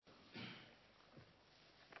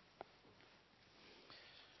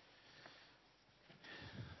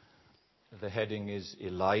The heading is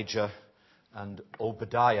Elijah and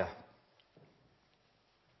Obadiah.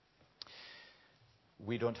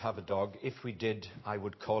 We don't have a dog. If we did, I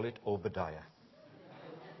would call it Obadiah.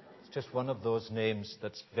 It's just one of those names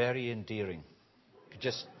that's very endearing.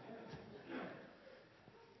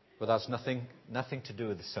 But that's nothing to do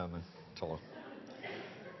with the sermon at all.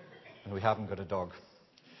 And we haven't got a dog.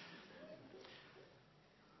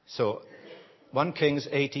 So, 1 Kings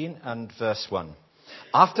 18 and verse 1.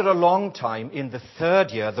 After a long time, in the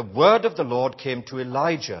 3rd year, the word of the Lord came to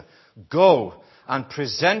Elijah. Go and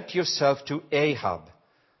present yourself to Ahab,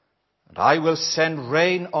 and I will send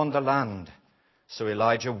rain on the land. So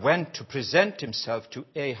Elijah went to present himself to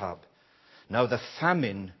Ahab. Now the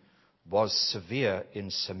famine was severe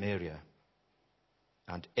in Samaria.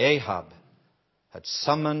 And Ahab had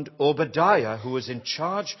summoned Obadiah, who was in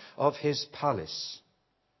charge of his palace.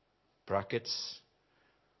 Brackets.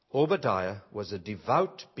 Obadiah was a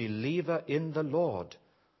devout believer in the Lord.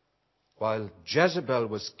 While Jezebel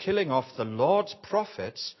was killing off the Lord's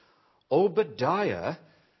prophets, Obadiah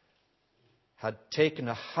had taken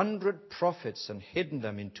 100 prophets and hidden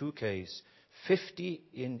them in 2 caves, 50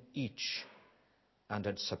 in each, and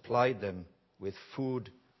had supplied them with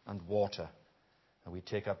food and water. And we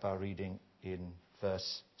take up our reading in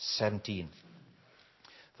verse 17.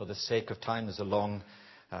 For the sake of time, there's a long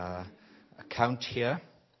account here.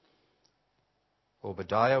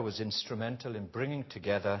 Obadiah was instrumental in bringing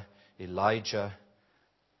together Elijah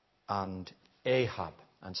and Ahab.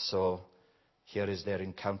 And so here is their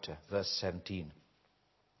encounter, verse 17.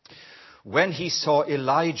 When he saw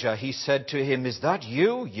Elijah, he said to him, "Is that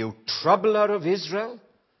you, you troubler of Israel?"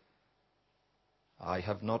 "I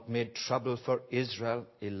have not made trouble for Israel,"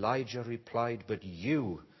 Elijah replied, "but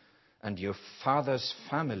you and your father's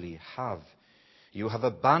family have. You have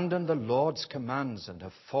abandoned the Lord's commands and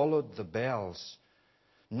have followed the Baals.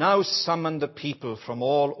 Now summon the people from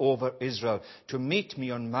all over Israel to meet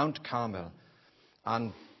me on Mount Carmel,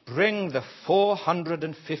 and bring the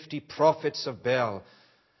 450 prophets of Baal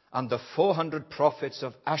and the 400 prophets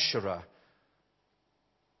of Asherah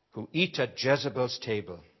who eat at Jezebel's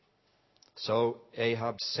table." So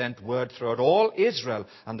Ahab sent word throughout all Israel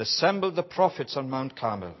and assembled the prophets on Mount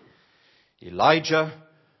Carmel. Elijah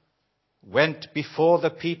went before the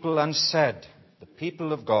people and said, the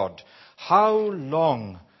people of God, "How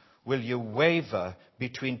long will you waver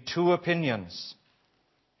between 2 opinions?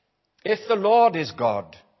 If the Lord is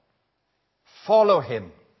God, follow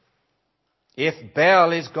him. If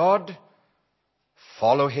Baal is God,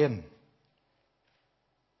 follow him."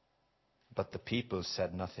 But the people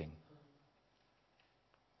said nothing.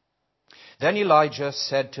 Then Elijah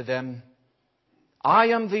said to them, "I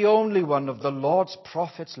am the only one of the Lord's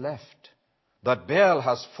prophets left, but Baal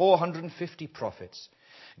has 450 prophets.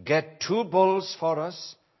 Get 2 bulls for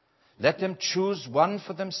us. Let them choose one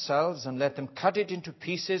for themselves, and let them cut it into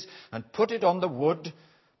pieces and put it on the wood,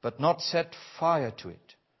 but not set fire to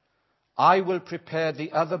it. I will prepare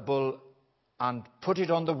the other bull and put it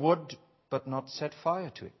on the wood, but not set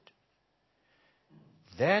fire to it.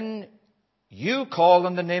 Then you call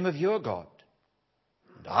on the name of your God,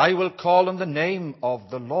 and I will call on the name of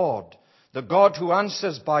the Lord, the God who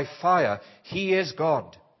answers by fire. He is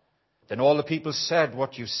God." Then all the people said,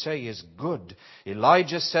 "What you say is good."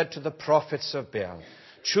 Elijah said to the prophets of Baal,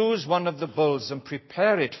 "Choose one of the bulls and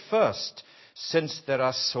prepare it first, since there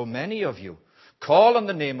are so many of you. Call on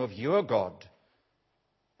the name of your God,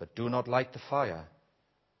 but do not light the fire."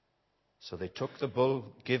 So they took the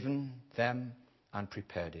bull given them and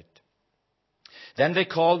prepared it. Then they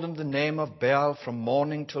called on the name of Baal from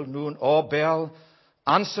morning till noon. "O Baal,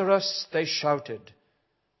 answer us," they shouted.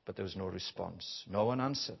 But there was no response. No one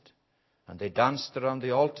answered. And they danced around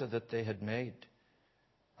the altar that they had made.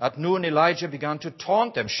 At noon, Elijah began to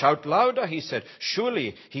taunt them. "Shout louder," he said.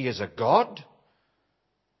 "Surely he is a god.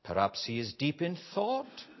 Perhaps he is deep in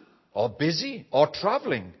thought, or busy, or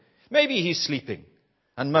traveling. Maybe he's sleeping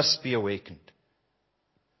and must be awakened."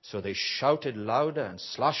 So they shouted louder and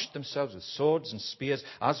slashed themselves with swords and spears,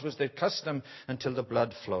 as was their custom, until the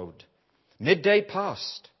blood flowed. Midday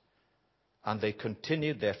passed, and they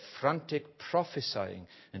continued their frantic prophesying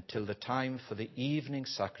until the time for the evening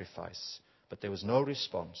sacrifice. But there was no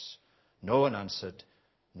response. No one answered.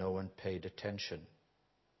 No one paid attention.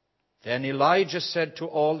 Then Elijah said to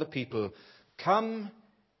all the people, "Come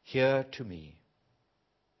here to me."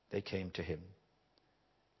 They came to him.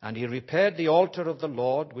 And he repaired the altar of the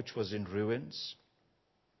Lord, which was in ruins.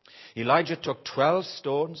 Elijah took 12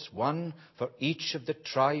 stones, one for each of the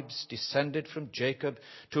tribes descended from Jacob,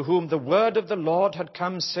 to whom the word of the Lord had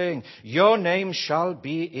come, saying, "Your name shall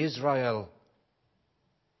be Israel."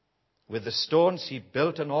 With the stones he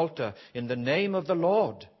built an altar in the name of the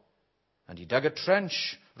Lord. And he dug a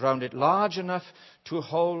trench round it large enough to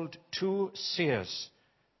hold 2 seers,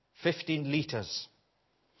 15 liters.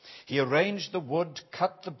 He arranged the wood,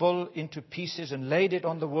 cut the bull into pieces and laid it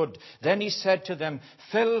on the wood. Then he said to them,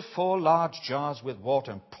 "Fill 4 large jars with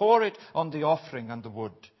water and pour it on the offering and the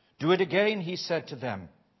wood." "Do it again," he said to them.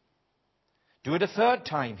 "Do it a 3rd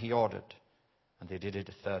time," he ordered. And they did it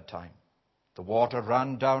a 3rd time. The water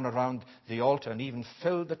ran down around the altar and even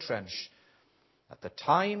filled the trench. At the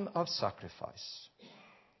time of sacrifice,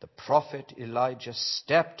 the prophet Elijah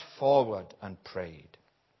stepped forward and prayed.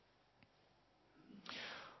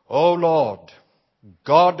 "O Lord,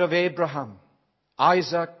 God of Abraham,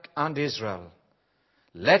 Isaac, and Israel,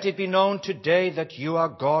 let it be known today that you are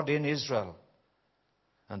God in Israel,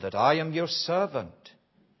 and that I am your servant,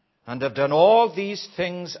 and have done all these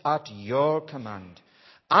things at your command.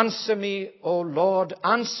 Answer me, O Lord,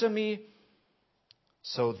 answer me,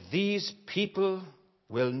 so these people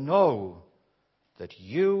will know that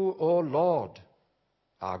you, O Lord,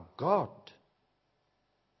 are God,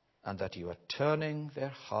 and that you are turning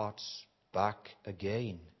their hearts back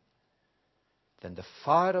again." Then the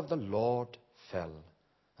fire of the Lord fell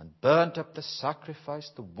and burnt up the sacrifice,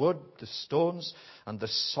 the wood, the stones, and the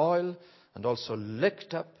soil, and also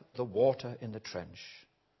licked up the water in the trench.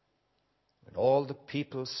 When all the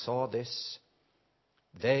people saw this,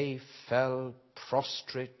 they fell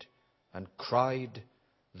prostrate and cried,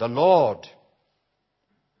 "The Lord,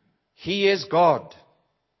 He is God.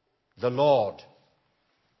 The Lord,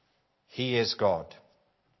 He is God."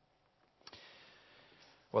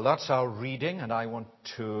 Well, that's our reading, and I want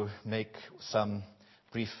to make some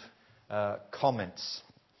brief comments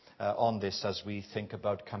on this as we think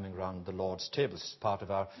about coming round the Lord's table. This is part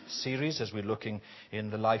of our series as we're looking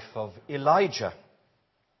in the life of Elijah.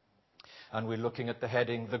 And we're looking at the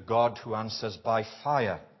heading, "The God Who Answers by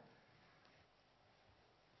Fire."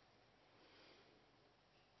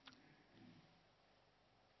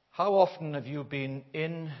 How often have you been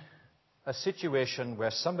in a situation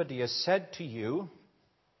where somebody has said to you,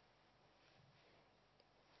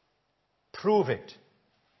 "Prove it.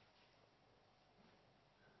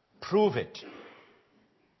 Prove it."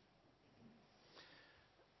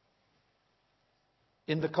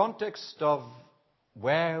 In the context of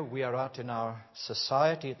where we are at in our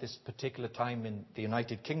society at this particular time, in the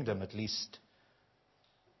United Kingdom at least,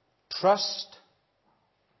 trust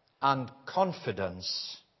and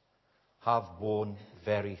confidence have worn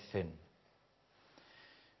very thin.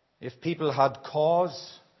 If people had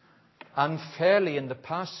cause unfairly in the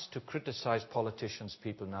past to criticize politicians,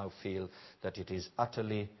 people now feel that it is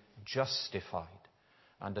utterly justified,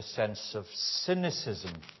 and a sense of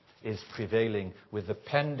cynicism is prevailing with the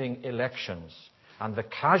pending elections. And the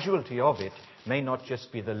casualty of it may not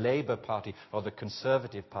just be the Labour Party or the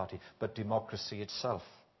Conservative Party, but democracy itself.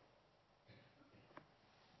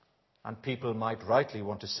 And people might rightly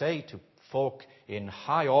want to say to folk in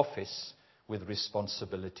high office with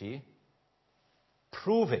responsibility,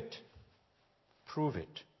 "Prove it. Prove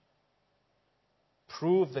it.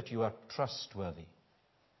 Prove that you are trustworthy."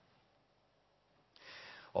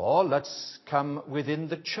 Or let's come within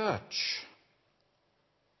the church.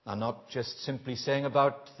 I'm not just simply saying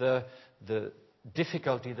about the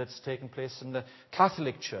difficulty that's taken place in the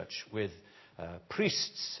Catholic Church with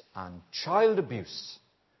priests and child abuse.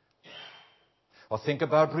 Or think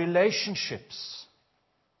about relationships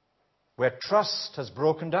where trust has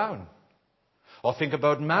broken down. Or think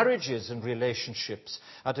about marriages and relationships.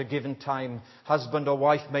 At a given time, husband or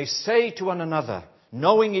wife may say to one another,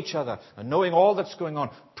 knowing each other and knowing all that's going on,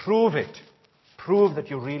 "Prove it. Prove that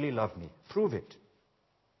you really love me. Prove it."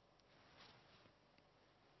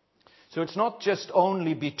 So it's not just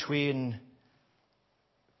only between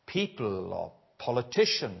people or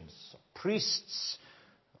politicians, or priests,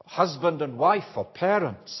 husband and wife, or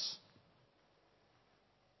parents,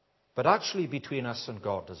 but actually between us and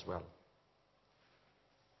God as well.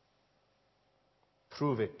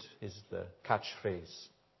 Prove it is the catchphrase.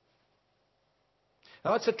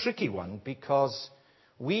 Now, it's a tricky one because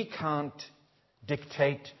we can't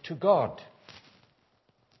dictate to God.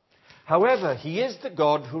 However, He is the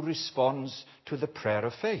God who responds to the prayer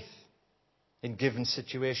of faith in given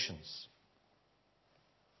situations.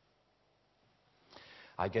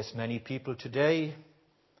 I guess many people today,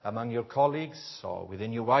 among your colleagues or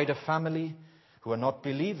within your wider family who are not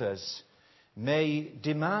believers, may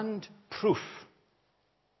demand proof.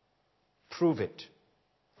 Prove it.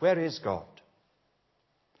 Where is God?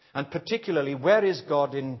 And particularly, where is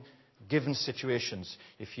God in given situations?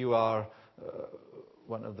 If you are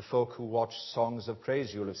one of the folk who watch Songs of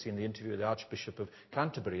Praise, you'll have seen the interview with the Archbishop of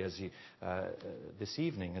Canterbury this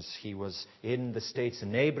evening as he was in the States, a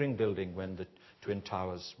neighbouring building when the Twin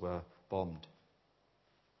Towers were bombed.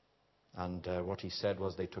 And what he said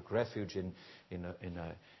was they took refuge in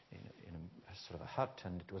a sort of a hut,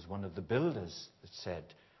 and it was one of the builders that said,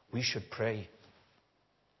 "We should pray."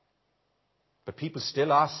 But people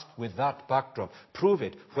still ask with that backdrop, prove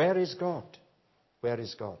it. Where is God? Where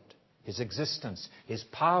is God? His existence, His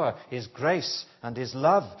power, His grace, and His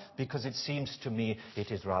love, because it seems to me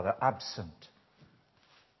it is rather absent.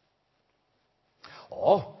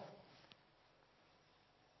 Or,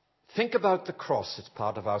 think about the cross. It's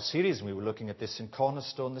part of our series, and we were looking at this in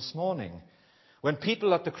Cornerstone this morning. When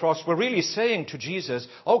people at the cross were really saying to Jesus,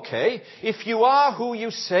 okay, if you are who you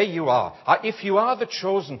say you are, if you are the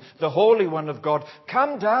chosen, the Holy One of God,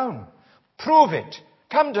 come down. Prove it.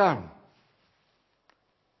 Come down.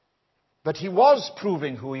 But He was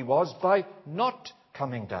proving who He was by not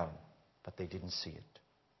coming down. But they didn't see it.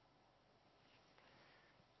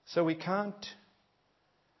 So we can't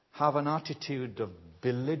have an attitude of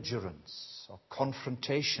belligerence or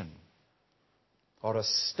confrontation or a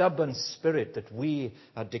stubborn spirit that we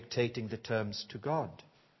are dictating the terms to God.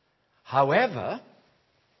 However,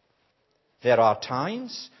 there are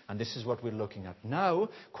times, and this is what we're looking at now,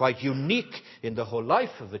 quite unique in the whole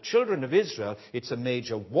life of the children of Israel. It's a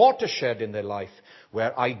major watershed in their life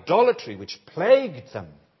where idolatry, which plagued them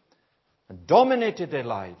and dominated their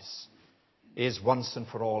lives, is once and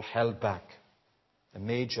for all held back. A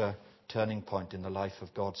major turning point in the life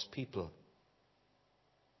of God's people.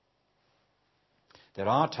 There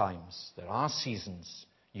are times, there are seasons,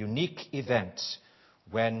 unique events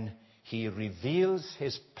when He reveals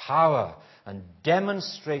His power and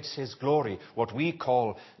demonstrates His glory, what we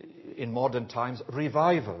call in modern times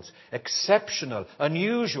revivals, exceptional,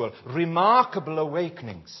 unusual, remarkable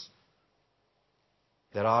awakenings.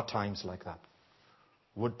 There are times like that.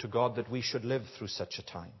 Would to God that we should live through such a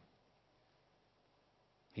time.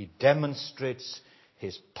 He demonstrates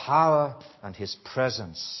His power and His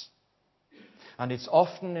presence. And it's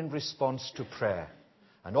often in response to prayer.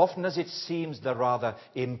 And often, as it seems, the rather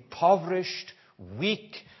impoverished,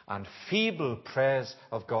 weak and feeble prayers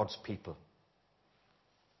of God's people.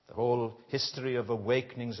 The whole history of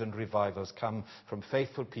awakenings and revivals come from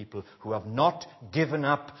faithful people who have not given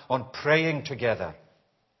up on praying together,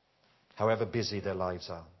 however busy their lives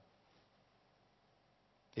are.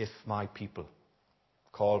 If my people,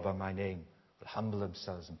 called by my name, will humble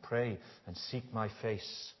themselves and pray and seek my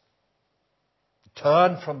face,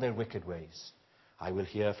 turn from their wicked ways, I will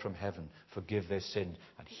hear from heaven, forgive their sin,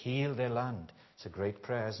 and heal their land. It's a great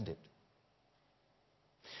prayer, isn't it?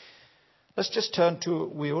 Let's just turn to,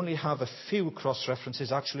 we only have a few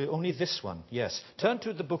cross-references, actually only this one, yes. Turn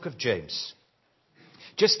to the book of James,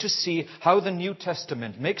 just to see how the New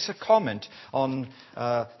Testament makes a comment on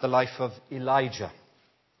the life of Elijah.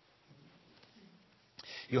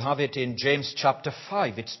 You have it in James chapter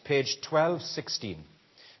 5, it's page 1216.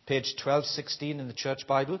 Page 1216 in the Church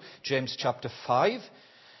Bible, James chapter 5.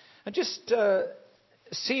 And just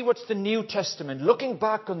see what's the New Testament, looking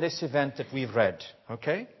back on this event that we've read.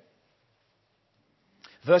 Okay?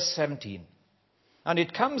 Verse 17. And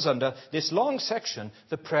it comes under this long section,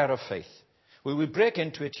 the prayer of faith. We will break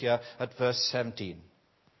into it here at verse 17.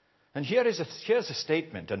 And here's a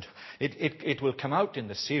statement, and it will come out in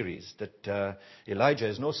the series, that Elijah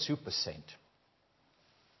is no super saint.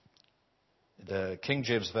 The King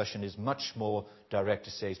James Version is much more direct.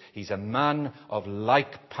 It says, he's a man of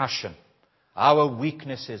like passion. Our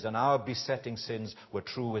weaknesses and our besetting sins were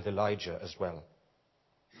true with Elijah as well.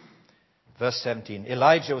 Verse 17,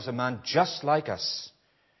 Elijah was a man just like us.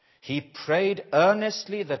 He prayed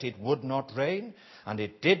earnestly that it would not rain, and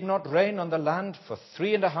it did not rain on the land for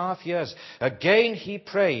 3.5 years. Again he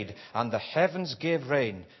prayed, and the heavens gave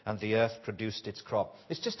rain, and the earth produced its crop.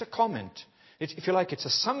 It's just a comment. If you like, it's a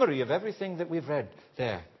summary of everything that we've read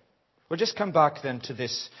there. We'll just come back then to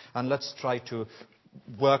this, and let's try to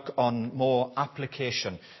work on more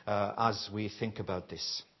application as we think about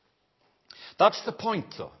this. That's the point,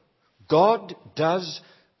 though. God does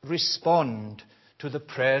respond to the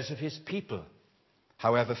prayers of His people,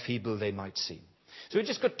 however feeble they might seem. So we've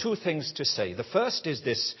just got two things to say. The first is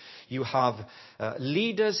this: you have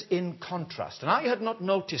leaders in contrast. And I had not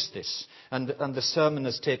noticed this, and the sermon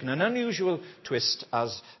has taken an unusual twist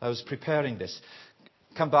as I was preparing this.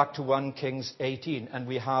 Come back to 1 Kings 18, and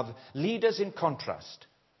we have leaders in contrast.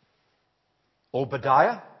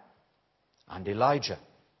 Obadiah and Elijah.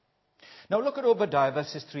 Now look at Obadiah,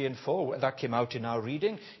 verses 3 and 4. That came out in our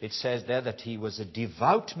reading. It says there that he was a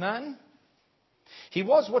devout man. He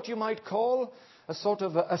was what you might call a sort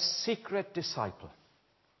of a secret disciple.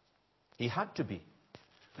 He had to be.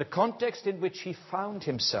 The context in which he found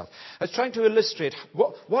himself. I was trying to illustrate,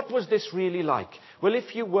 what was this really like? Well,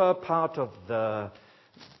 if you were part of the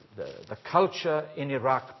culture in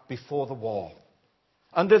Iraq before the war,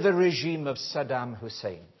 under the regime of Saddam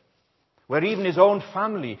Hussein, where even his own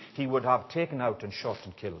family he would have taken out and shot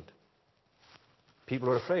and killed. People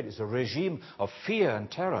are afraid. It's a regime of fear and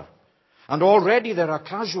terror. And already there are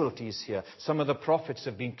casualties here. Some of the prophets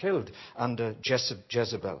have been killed under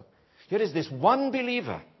Jezebel. Here is this one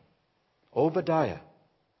believer, Obadiah.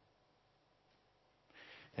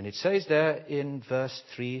 And it says there in verse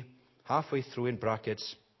 3, halfway through in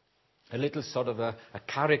brackets, a little sort of a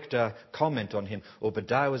character comment on him.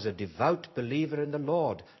 Obadiah was a devout believer in the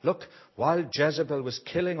Lord. Look, while Jezebel was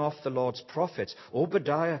killing off the Lord's prophets,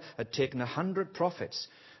 Obadiah had taken 100 prophets.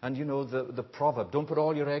 And you know the proverb, don't put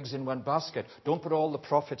all your eggs in one basket. Don't put all the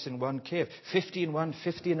prophets in one cave. 50 in one,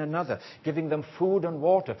 50 in another. Giving them food and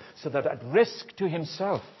water so that at risk to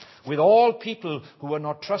himself, with all people who are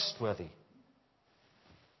not trustworthy.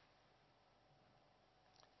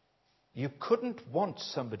 You couldn't want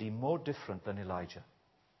somebody more different than Elijah.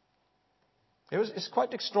 It's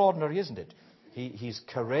quite extraordinary, isn't it? He's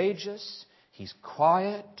courageous. He's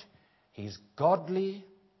quiet. He's godly.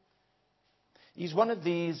 He's one of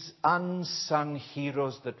these unsung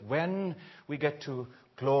heroes that when we get to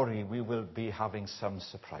glory, we will be having some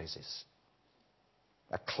surprises.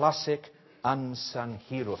 A classic unsung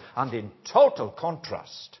hero. And in total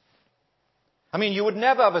contrast. I mean, you would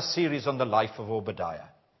never have a series on the life of Obadiah.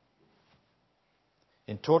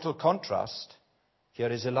 In total contrast, here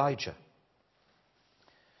is Elijah.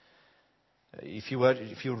 If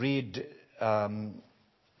you read,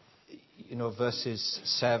 verses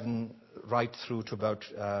 7 right through to about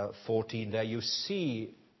 14 there, you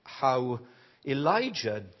see how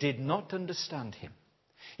Elijah did not understand him.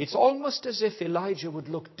 It's almost as if Elijah would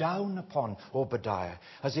look down upon Obadiah,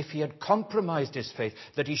 as if he had compromised his faith,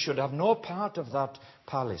 that he should have no part of that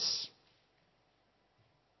palace.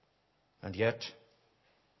 And yet,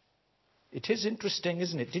 it is interesting,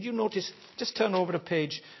 isn't it? Did you notice? Just turn over a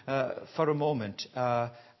page for a moment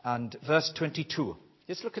and verse 22.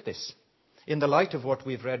 Just look at this. In the light of what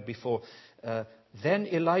we've read before, then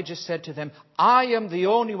Elijah said to them, I am the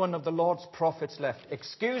only one of the Lord's prophets left.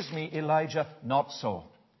 Excuse me, Elijah, not so.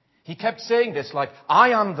 He kept saying this like, I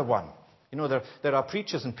am the one. You know, there are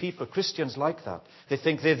preachers and people, Christians like that. They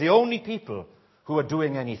think they're the only people who are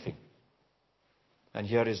doing anything. And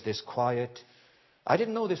here is this quiet. I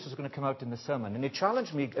didn't know this was going to come out in the sermon, and it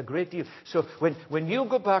challenged me a great deal. So when you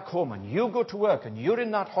go back home and you go to work and you're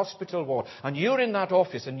in that hospital ward and you're in that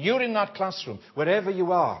office and you're in that classroom, wherever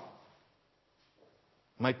you are,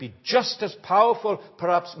 might be just as powerful,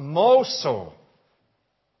 perhaps more so,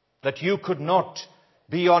 that you could not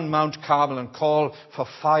be on Mount Carmel and call for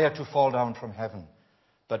fire to fall down from heaven,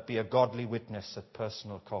 but be a godly witness at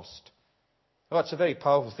personal cost. Oh, it's a very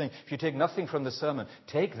powerful thing. If you take nothing from the sermon,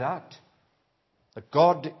 take that. That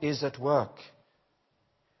God is at work.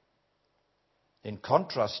 In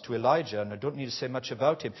contrast to Elijah, and I don't need to say much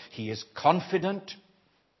about him, he is confident,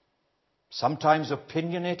 sometimes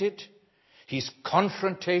opinionated, he's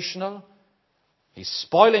confrontational, he's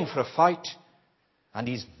spoiling for a fight, and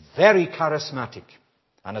he's very charismatic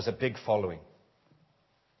and has a big following.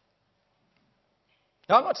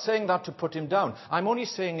 Now, I'm not saying that to put him down. I'm only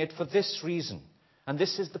saying it for this reason, and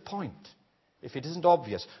this is the point. If it isn't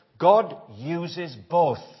obvious, God uses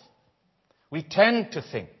both. We tend to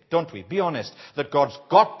think, don't we, be honest, that God's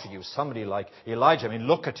got to use somebody like Elijah. I mean,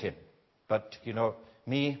 look at him. But,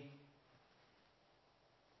 me,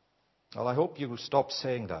 well, I hope you will stop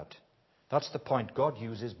saying that. That's the point. God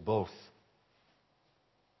uses both.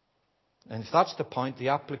 And if that's the point, the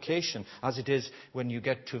application, as it is when you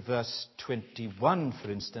get to verse 21,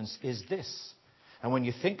 for instance, is this. And when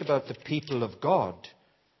you think about the people of God,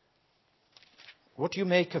 what do you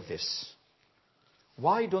make of this?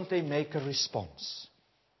 Why don't they make a response?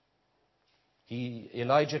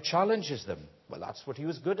 Elijah challenges them. Well, that's what he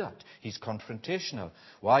was good at. He's confrontational.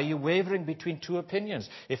 Why are you wavering between two opinions?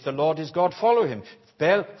 If the Lord is God, follow him. If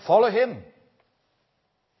Baal, follow him.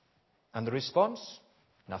 And the response?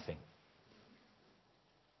 Nothing.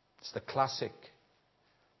 It's the classic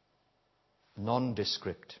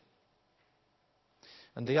nondescript.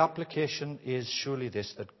 And the application is surely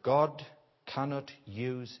this, that God cannot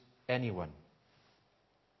use anyone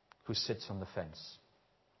who sits on the fence.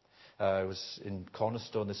 I was in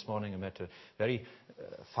Cornerstone this morning. I met a very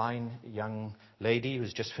fine young lady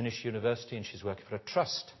who's just finished university, and she's working for a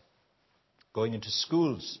trust, going into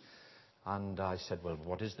schools. And I said, well,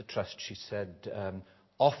 what is the trust? She said,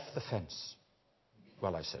 off the fence.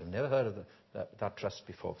 Well, I said, I've never heard of that trust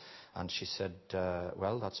before. And she said,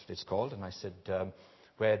 well, that's what it's called. And I said,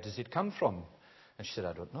 where does it come from? And she said,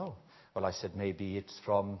 I don't know. Well, I said, maybe it's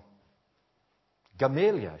from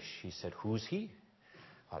Gamaliel. She said, who's he?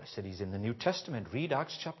 Well, I said, he's in the New Testament. Read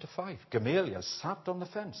Acts chapter 5. Gamaliel sat on the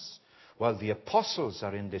fence while the apostles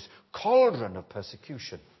are in this cauldron of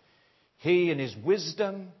persecution. He, in his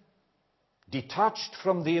wisdom, detached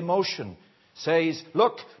from the emotion, says,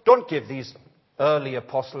 look, don't give these early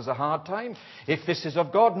apostles a hard time. If this is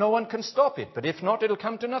of God, no one can stop it. But if not, it'll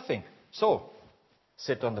come to nothing. So,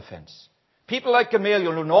 sit on the fence. People like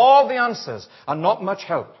Gamaliel who know all the answers are not much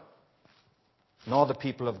help. Nor the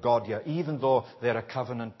people of God here, even though they're a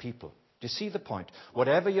covenant people. Do you see the point?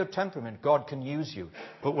 Whatever your temperament, God can use you.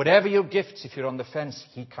 But whatever your gifts, if you're on the fence,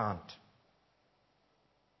 He can't.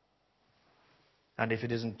 And if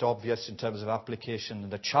it isn't obvious in terms of application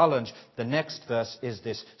and the challenge, the next verse is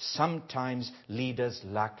this. Sometimes leaders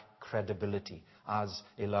lack credibility, as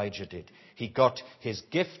Elijah did. He got his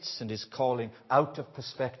gifts and his calling out of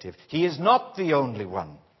perspective. He is not the only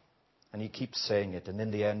one. And he keeps saying it. And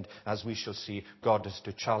in the end, as we shall see, God has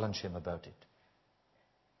to challenge him about it.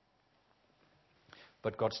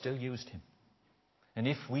 But God still used him. And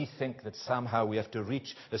if we think that somehow we have to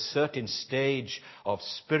reach a certain stage of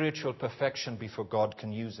spiritual perfection before God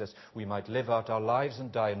can use us, we might live out our lives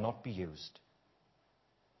and die and not be used.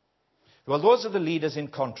 Well, those are the leaders in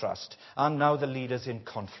contrast. And now the leaders in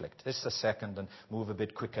conflict. This is the second, and move a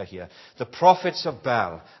bit quicker here. The prophets of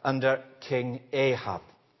Baal under King Ahab.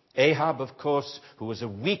 Ahab, of course, who was a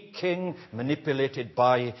weak king, manipulated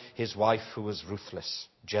by his wife who was ruthless,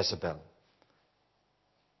 Jezebel.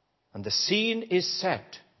 And the scene is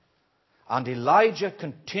set. And Elijah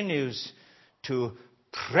continues to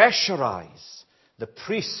pressurize the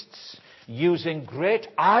priests using great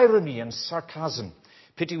irony and sarcasm.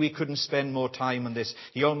 Pity we couldn't spend more time on this.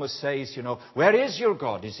 He almost says, where is your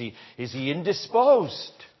God? Is he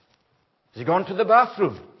indisposed? Has he gone to the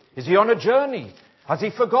bathroom? Is he on a journey? Has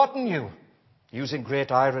he forgotten you? Using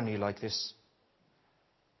great irony like this.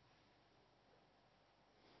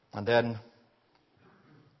 And then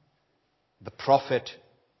the prophet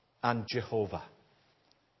and Jehovah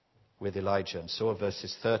with Elijah. And so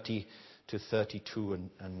verses 30 to 32,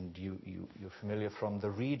 and you're familiar from the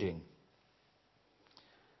reading.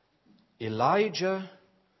 Elijah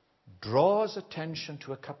draws attention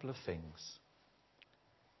to a couple of things.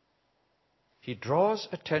 He draws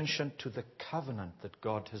attention to the covenant that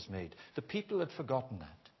God has made. The people had forgotten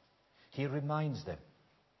that. He reminds them.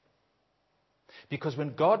 Because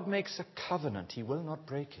when God makes a covenant, He will not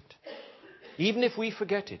break it. Even if we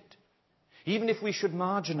forget it. Even if we should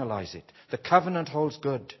marginalize it. The covenant holds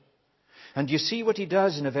good. And you see what He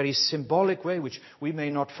does in a very symbolic way, which we may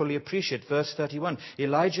not fully appreciate. Verse 31.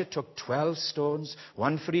 Elijah took 12 stones,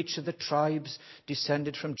 one for each of the tribes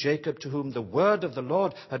descended from Jacob, to whom the word of the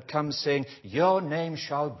Lord had come, saying, your name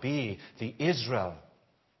shall be the Israel,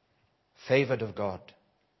 favored of God.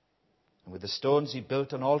 And with the stones he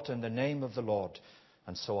built an altar in the name of the Lord,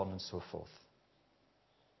 and so on and so forth.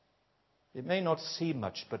 It may not seem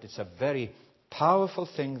much, but it's a very powerful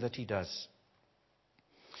thing that he does.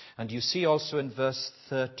 And you see also in verse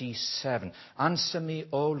 37, answer me,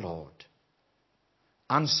 O Lord.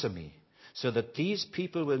 Answer me, so that these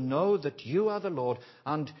people will know that you are the Lord.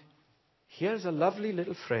 And here's a lovely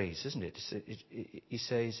little phrase, isn't it? He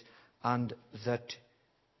says, and that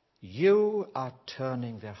you are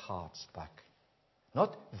turning their hearts back.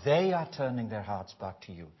 Not they are turning their hearts back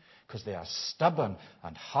to you, because they are stubborn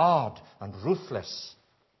and hard and ruthless.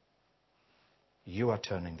 You are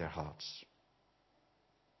turning their hearts.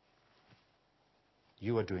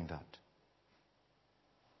 You are doing that.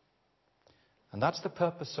 And that's the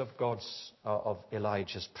purpose of of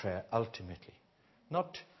Elijah's prayer ultimately.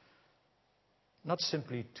 Not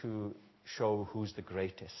simply to show who's the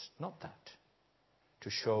greatest. Not that. To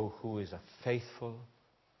show who is a faithful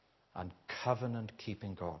and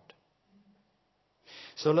covenant-keeping God.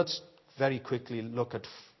 So let's very quickly look at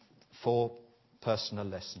 4 personal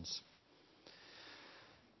lessons.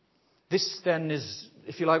 This then is,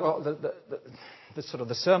 if you like, the sort of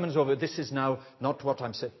the sermon's over. This is now not what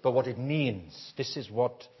I'm saying, but what it means. This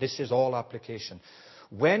is all application.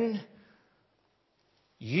 When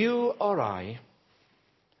you or I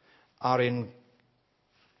are in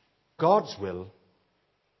God's will,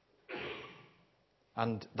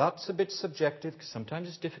 and that's a bit subjective because sometimes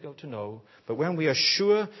it's difficult to know, but when we are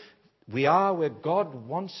sure we are where God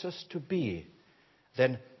wants us to be,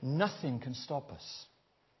 then nothing can stop us.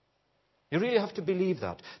 You really have to believe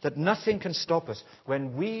that nothing can stop us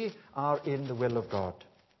when we are in the will of God.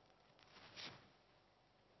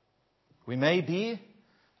 We may be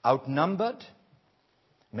outnumbered,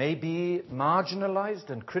 maybe marginalized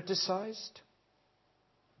and criticized.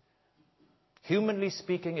 Humanly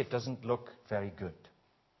speaking, it doesn't look very good.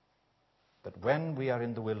 But when we are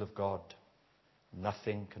in the will of God,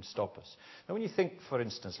 nothing can stop us. Now, when you think, for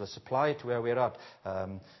instance, let's apply it to where we're at,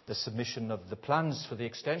 the submission of the plans for the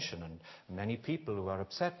extension, and many people who are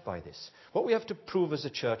upset by this. What we have to prove as a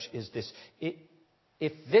church is this.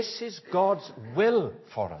 If this is God's will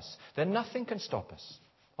for us, then nothing can stop us,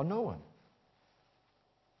 or no one.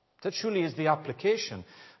 That surely is the application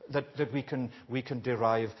that we can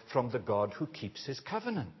derive from the God who keeps his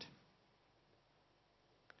covenant.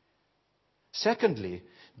 Secondly,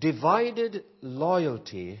 divided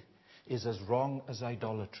loyalty is as wrong as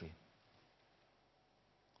idolatry.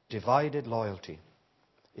 Divided loyalty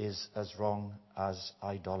is as wrong as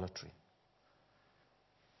idolatry.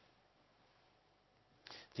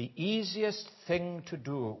 The easiest thing to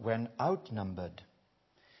do when outnumbered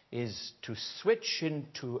is to switch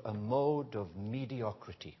into a mode of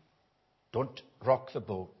mediocrity. Don't rock the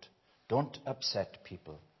boat. Don't upset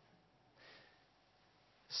people.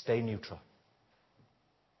 Stay neutral.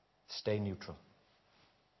 Stay neutral.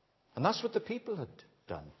 And that's what the people had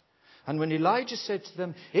done. And when Elijah said to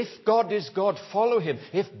them, if God is God, follow him.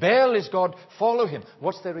 If Baal is God, follow him.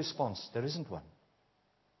 What's their response? There isn't one.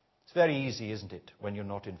 It's very easy, isn't it, when you're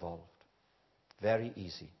not involved? Very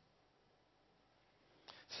easy.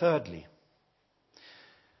 Thirdly,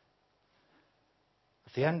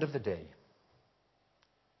 at the end of the day,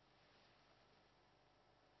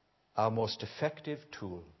 our most effective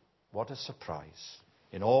tool, what a surprise,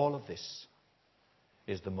 in all of this,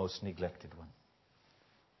 is the most neglected one.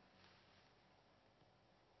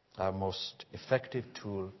 Our most effective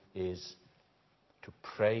tool is to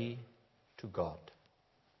pray to God,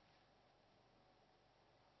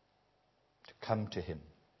 to come to him,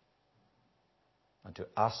 and to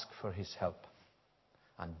ask for his help,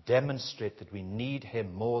 and demonstrate that we need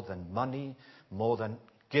him more than money, more than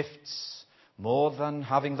gifts, more than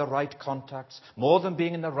having the right contacts, more than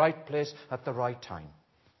being in the right place at the right time.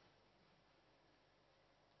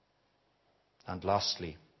 And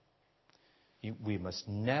lastly, we must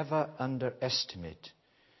never underestimate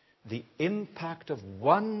the impact of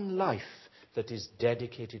one life that is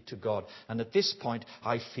dedicated to God. And at this point,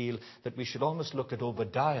 I feel that we should almost look at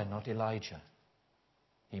Obadiah, not Elijah.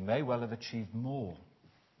 He may well have achieved more.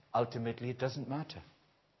 Ultimately, it doesn't matter.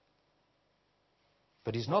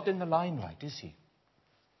 But he's not in the limelight, is he?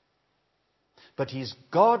 But he's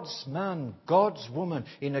God's man, God's woman,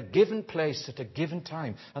 in a given place at a given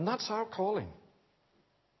time. And that's our calling.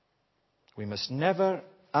 We must never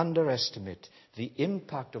underestimate the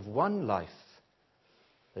impact of one life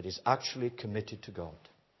that is actually committed to God.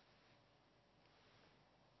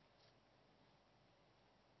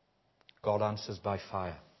 God answers by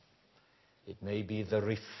fire. It may be the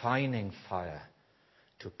refining fire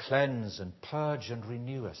to cleanse and purge and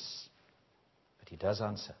renew us. But he does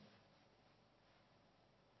answer.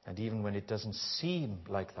 And even when it doesn't seem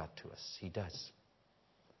like that to us, he does.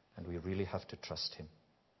 And we really have to trust him.